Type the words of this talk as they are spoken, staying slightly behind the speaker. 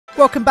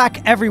Welcome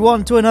back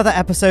everyone to another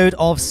episode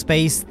of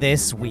Space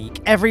This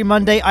Week. Every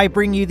Monday I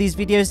bring you these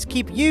videos to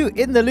keep you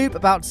in the loop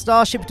about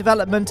Starship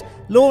development,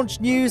 launch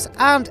news,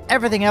 and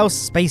everything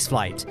else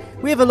spaceflight.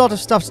 We have a lot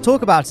of stuff to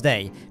talk about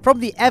today, from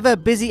the ever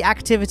busy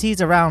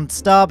activities around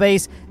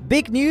Starbase,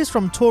 big news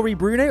from Tory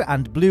Bruno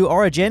and Blue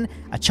Origin,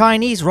 a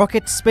Chinese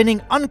rocket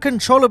spinning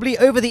uncontrollably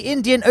over the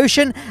Indian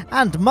Ocean,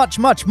 and much,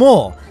 much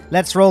more.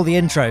 Let's roll the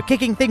intro,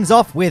 kicking things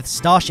off with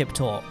Starship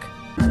talk.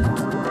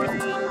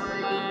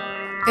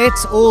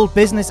 It's all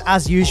business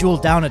as usual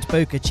down at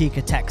Boca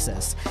Chica,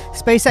 Texas.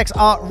 SpaceX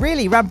are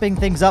really ramping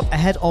things up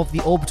ahead of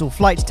the orbital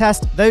flight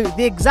test, though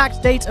the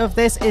exact date of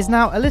this is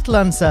now a little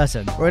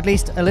uncertain, or at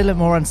least a little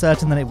more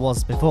uncertain than it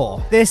was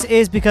before. This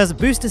is because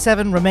Booster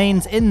 7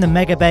 remains in the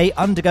Mega Bay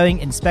undergoing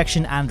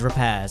inspection and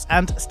repairs,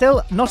 and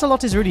still not a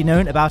lot is really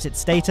known about its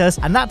status,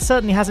 and that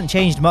certainly hasn't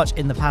changed much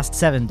in the past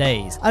 7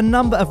 days. A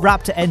number of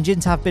Raptor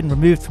engines have been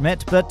removed from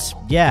it, but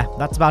yeah,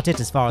 that's about it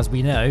as far as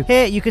we know.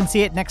 Here you can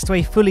see it next to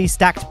a fully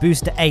stacked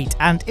Booster 8,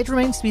 and it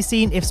remains to be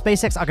seen if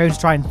SpaceX are going to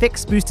try and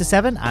fix Booster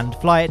 7 and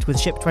fly it with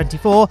Ship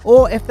 24,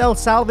 or if they'll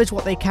salvage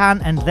what they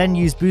can and then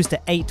use Booster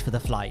 8 for the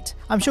flight.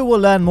 I'm sure we'll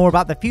learn more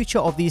about the future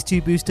of these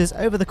two boosters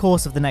over the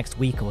course of the next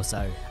week or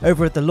so.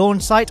 Over at the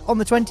launch site on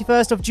the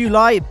 21st of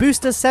July,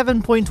 Booster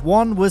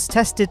 7.1 was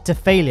tested to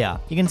failure.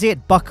 You can see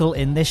it buckle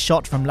in this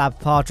shot from Lab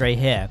Padre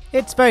here.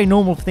 It's very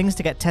normal for things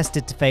to get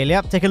tested to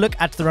failure. Take a look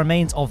at the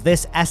remains of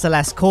this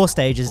SLS core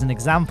stage as an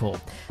example.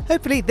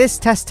 Hopefully this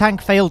test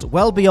tank failed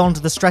well beyond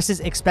the stresses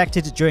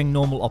expected during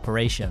normal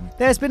operation.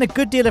 There's been a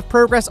good deal of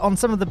progress on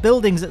some of the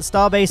buildings at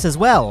Starbase as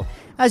well.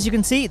 As you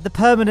can see, the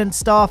permanent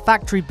Star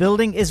Factory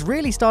building is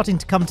really starting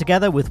to come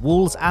together with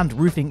walls and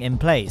roofing in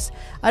place.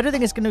 I don't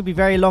think it's going to be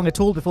very long at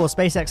all before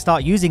SpaceX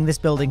start using this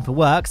building for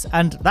works,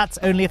 and that's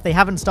only if they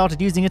haven't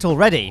started using it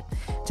already.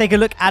 Take a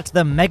look at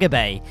the Mega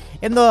Bay.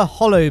 In the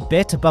hollow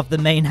bit above the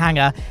main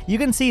hangar, you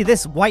can see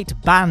this white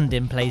band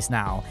in place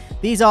now.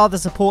 These are the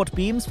support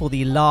beams for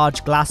the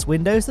large glass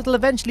windows that will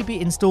eventually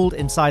be installed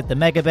inside the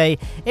Mega Bay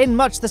in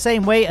much the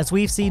same way as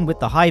we've seen with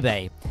the High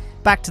Bay.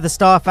 Back to the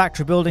Star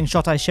Factory building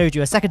shot I showed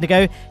you a second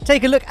ago,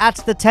 take a look at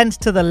the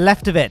tent to the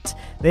left of it.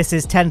 This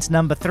is tent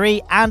number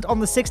 3, and on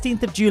the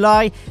 16th of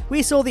July,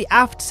 we saw the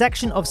aft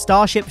section of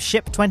Starship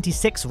Ship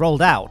 26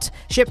 rolled out.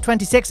 Ship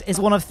 26 is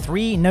one of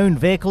 3 known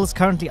vehicles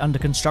currently under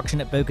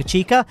construction at Boca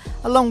Chica,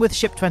 along with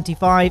Ship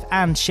 25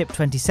 and Ship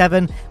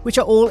 27, which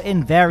are all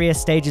in various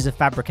stages of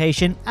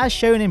fabrication, as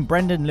shown in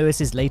Brendan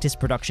Lewis's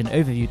latest production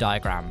overview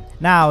diagram.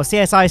 Now,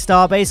 CSI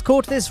Starbase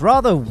caught this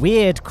rather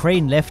weird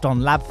crane lift on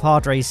Lab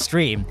Padre's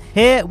stream.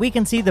 Here we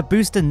can see the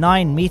Booster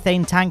 9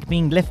 methane tank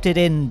being lifted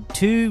in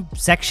 2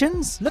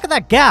 sections. Look at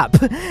that gap!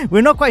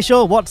 We're not quite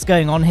sure what's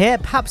going on here.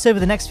 Perhaps over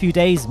the next few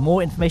days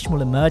more information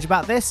will emerge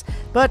about this,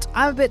 but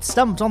I'm a bit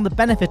stumped on the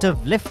benefit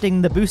of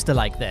lifting the booster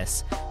like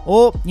this.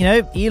 Or, you know,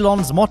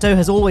 Elon's motto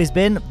has always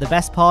been, the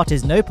best part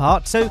is no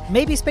part, so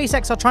maybe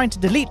SpaceX are trying to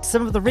delete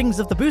some of the rings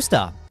of the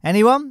booster.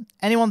 Anyone?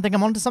 Anyone think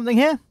I'm onto something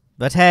here?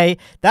 But hey,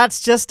 that's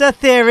just a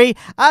theory,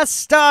 a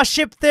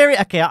Starship theory.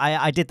 Okay,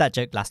 I did that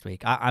joke last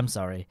week. I'm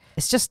sorry.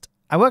 It's just,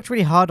 I worked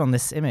really hard on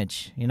this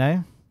image, you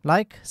know?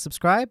 Like,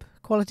 subscribe,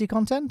 quality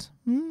content.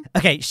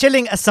 Okay,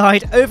 shilling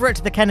aside, over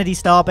at the Kennedy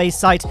Starbase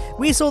site,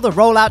 we saw the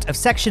rollout of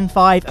Section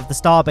 5 of the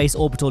Starbase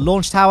Orbital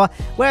Launch Tower,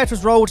 where it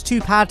was rolled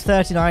to Pad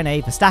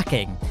 39A for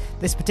stacking.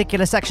 This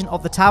particular section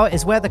of the tower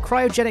is where the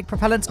cryogenic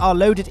propellants are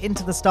loaded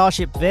into the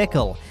Starship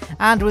vehicle.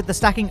 And with the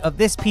stacking of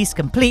this piece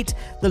complete,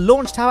 the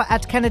launch tower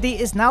at Kennedy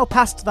is now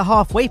past the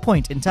halfway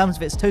point in terms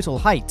of its total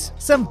height.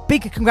 Some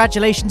big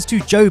congratulations to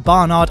Joe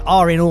Barnard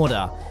are in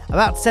order.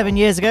 About 7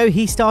 years ago,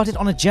 he started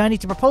on a journey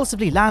to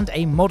propulsively land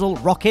a model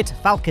rocket,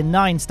 Falcon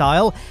 9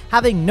 style,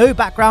 having no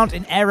background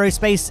in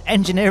aerospace,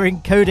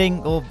 engineering,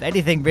 coding, or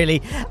anything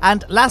really.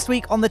 And last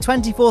week on the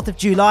 24th of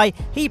July,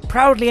 he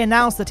proudly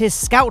announced that his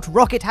Scout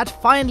rocket had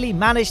finally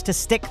managed to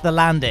stick the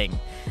landing.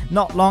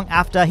 Not long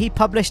after, he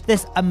published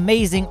this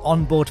amazing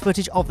onboard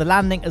footage of the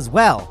landing as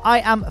well.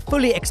 I am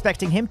fully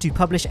expecting him to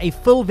publish a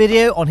full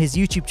video on his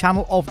YouTube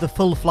channel of the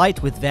full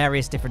flight with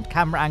various different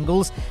camera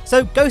angles,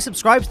 so go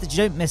subscribe so that you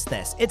don't miss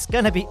this. It's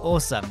gonna be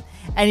awesome.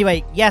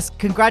 Anyway, yes,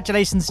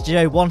 congratulations to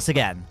Joe once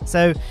again.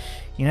 So,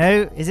 you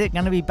know, is it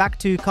going to be back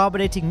to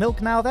carbonating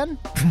milk now then?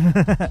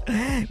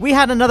 We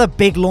had another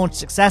big launch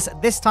success,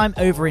 this time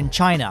over in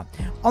China.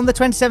 On the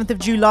 27th of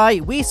July,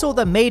 we saw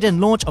the maiden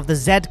launch of the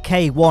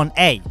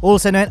ZK-1A,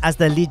 also known as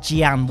the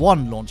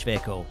Lijian-1 launch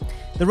vehicle.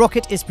 The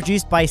rocket is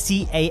produced by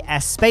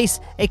CAS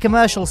Space, a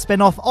commercial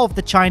spin-off of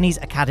the Chinese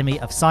Academy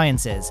of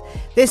Sciences.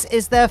 This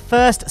is their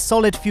first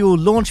solid-fuel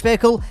launch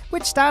vehicle,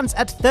 which stands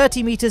at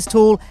 30 meters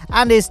tall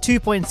and is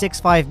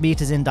 2.65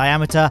 meters in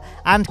diameter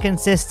and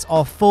consists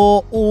of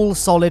 4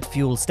 all-solid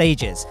fuel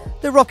stages.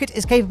 The rocket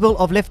is capable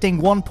of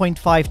lifting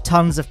 1.5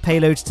 tons of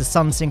payloads to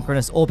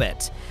sun-synchronous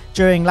orbit.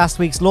 During last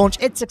week's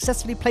launch, it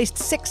successfully placed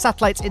 6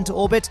 satellites into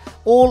orbit,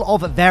 all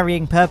of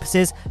varying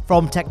purposes,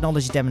 from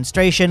technology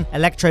demonstration,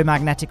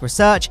 electromagnetic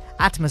research,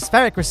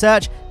 atmospheric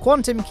research,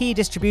 quantum key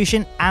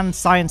distribution, and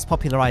science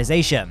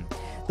popularization.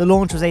 the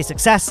launch was a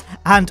success,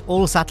 and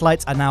all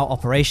satellites are now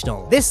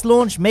operational. This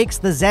launch makes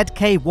the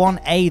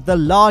ZK-1A the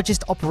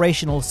largest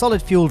operational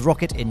solid-fueled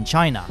rocket in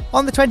China.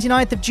 On the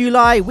 29th of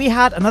July, we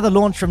had another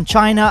launch from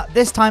China,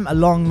 this time a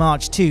Long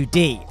March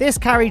 2D. This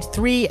carried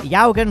 3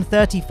 Yaogan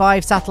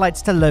 35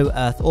 satellites to low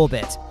Earth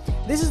orbit.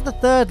 This is the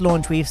third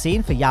launch we've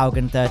seen for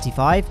Yaogan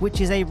 35,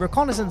 which is a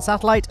reconnaissance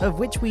satellite of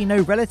which we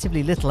know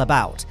relatively little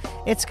about.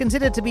 It's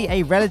considered to be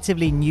a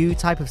relatively new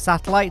type of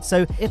satellite,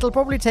 so it'll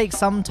probably take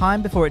some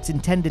time before its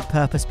intended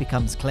purpose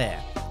becomes clear.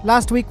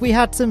 Last week we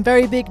had some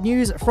very big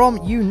news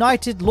from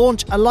United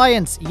Launch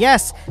Alliance.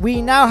 Yes,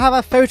 we now have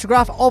a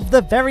photograph of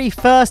the very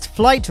first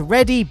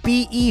flight-ready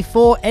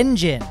BE-4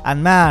 engine.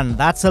 And man,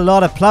 that's a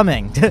lot of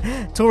plumbing.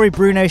 Tori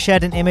Bruno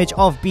shared an image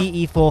of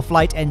BE-4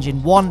 Flight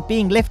Engine 1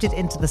 being lifted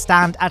into the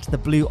stand at the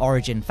Blue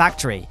Origin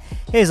factory.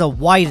 Here's a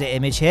wider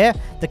image here.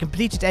 The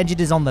completed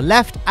engine is on the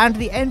left, and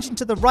the engine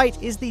to the right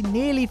is the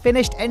nearly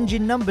finished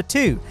engine number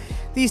 2.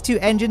 These two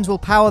engines will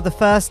power the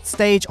first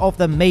stage of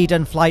the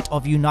maiden flight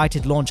of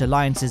United Launch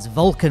Alliance's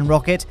Vulcan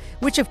rocket,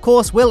 which of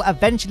course will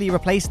eventually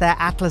replace their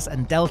Atlas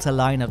and Delta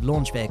line of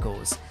launch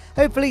vehicles.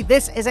 Hopefully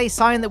this is a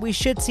sign that we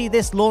should see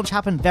this launch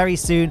happen very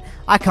soon.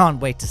 I can't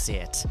wait to see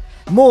it.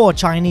 More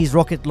Chinese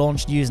rocket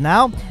launch news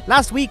now.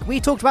 Last week we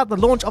talked about the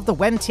launch of the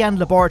Wentian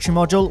laboratory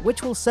module,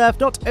 which will serve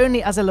not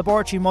only as a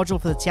laboratory module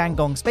for the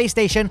Tiangong space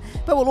station,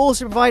 but will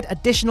also provide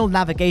additional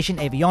navigation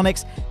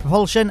avionics,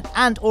 propulsion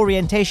and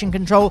orientation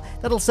control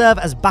that'll serve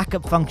as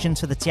backup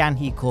functions for the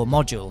Tianhe core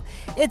module.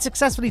 It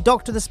successfully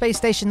docked to the space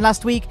station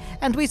last week,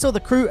 and we saw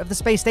the crew of the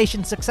space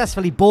station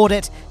successfully board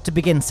it to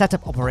begin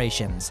setup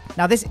operations.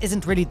 Now this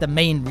isn't really the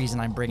main reason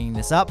I'm bringing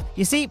this up.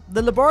 You see,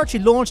 the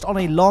laboratory launched on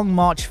a Long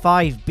March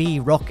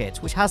 5B rocket,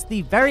 which has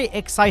the very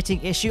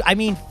exciting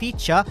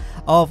feature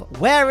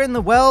of where in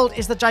the world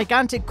is the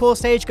gigantic core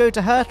stage going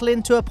to hurtle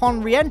into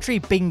upon re-entry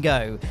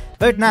bingo?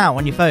 Vote now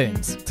on your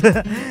phones.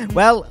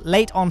 Well,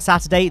 late on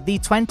Saturday, the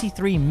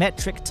 23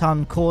 metric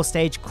ton core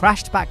stage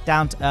crashed back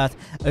down to Earth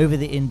over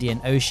the Indian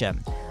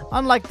Ocean.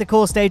 Unlike the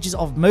core stages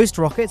of most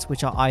rockets,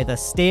 which are either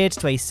steered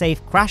to a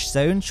safe crash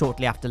zone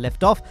shortly after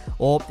liftoff,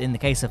 or, in the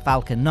case of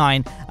Falcon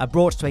 9, are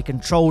brought to a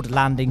controlled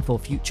landing for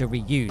future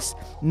reuse.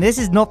 And this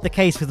is not the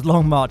case with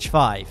Long March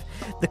 5.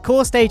 The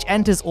core stage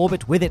enters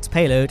orbit with its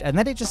payload, and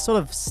then it just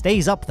sort of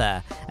stays up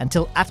there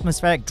until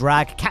atmospheric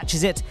drag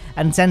catches it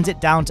and sends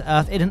it down to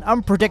Earth in an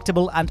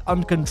unpredictable and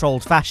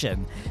uncontrolled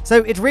fashion.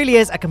 So it really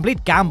is a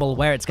complete gamble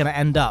where it's going to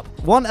end up.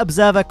 One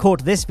observer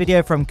caught this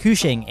video from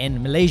Kuching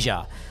in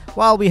Malaysia.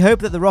 While we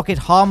hope that the rocket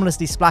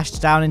harmlessly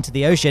splashed down into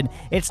the ocean,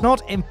 it's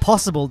not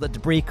impossible that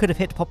debris could have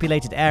hit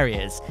populated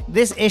areas.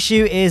 This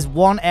issue is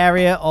one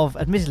area of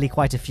admittedly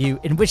quite a few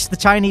in which the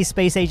Chinese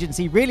Space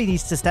Agency really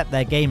needs to step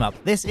their game up.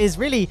 This is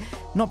really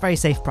not very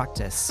safe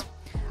practice.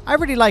 I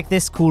really like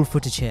this cool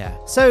footage here.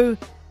 So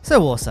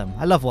awesome.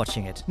 I love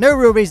watching it. No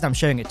real reason I'm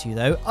showing it to you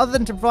though, other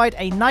than to provide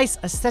a nice,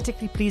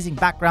 aesthetically pleasing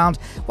background,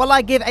 while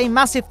I give a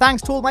massive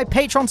thanks to all my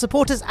Patreon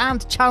supporters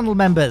and channel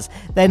members.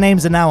 Their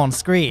names are now on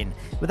screen.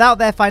 Without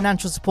their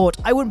financial support,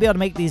 I wouldn't be able to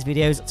make these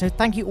videos, so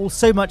thank you all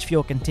so much for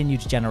your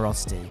continued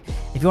generosity.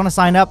 If you want to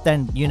sign up,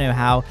 then you know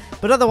how,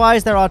 but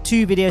otherwise there are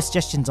 2 video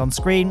suggestions on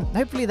screen.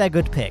 Hopefully they're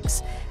good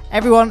picks.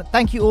 Everyone,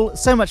 thank you all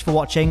so much for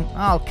watching.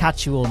 I'll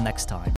catch you all next time.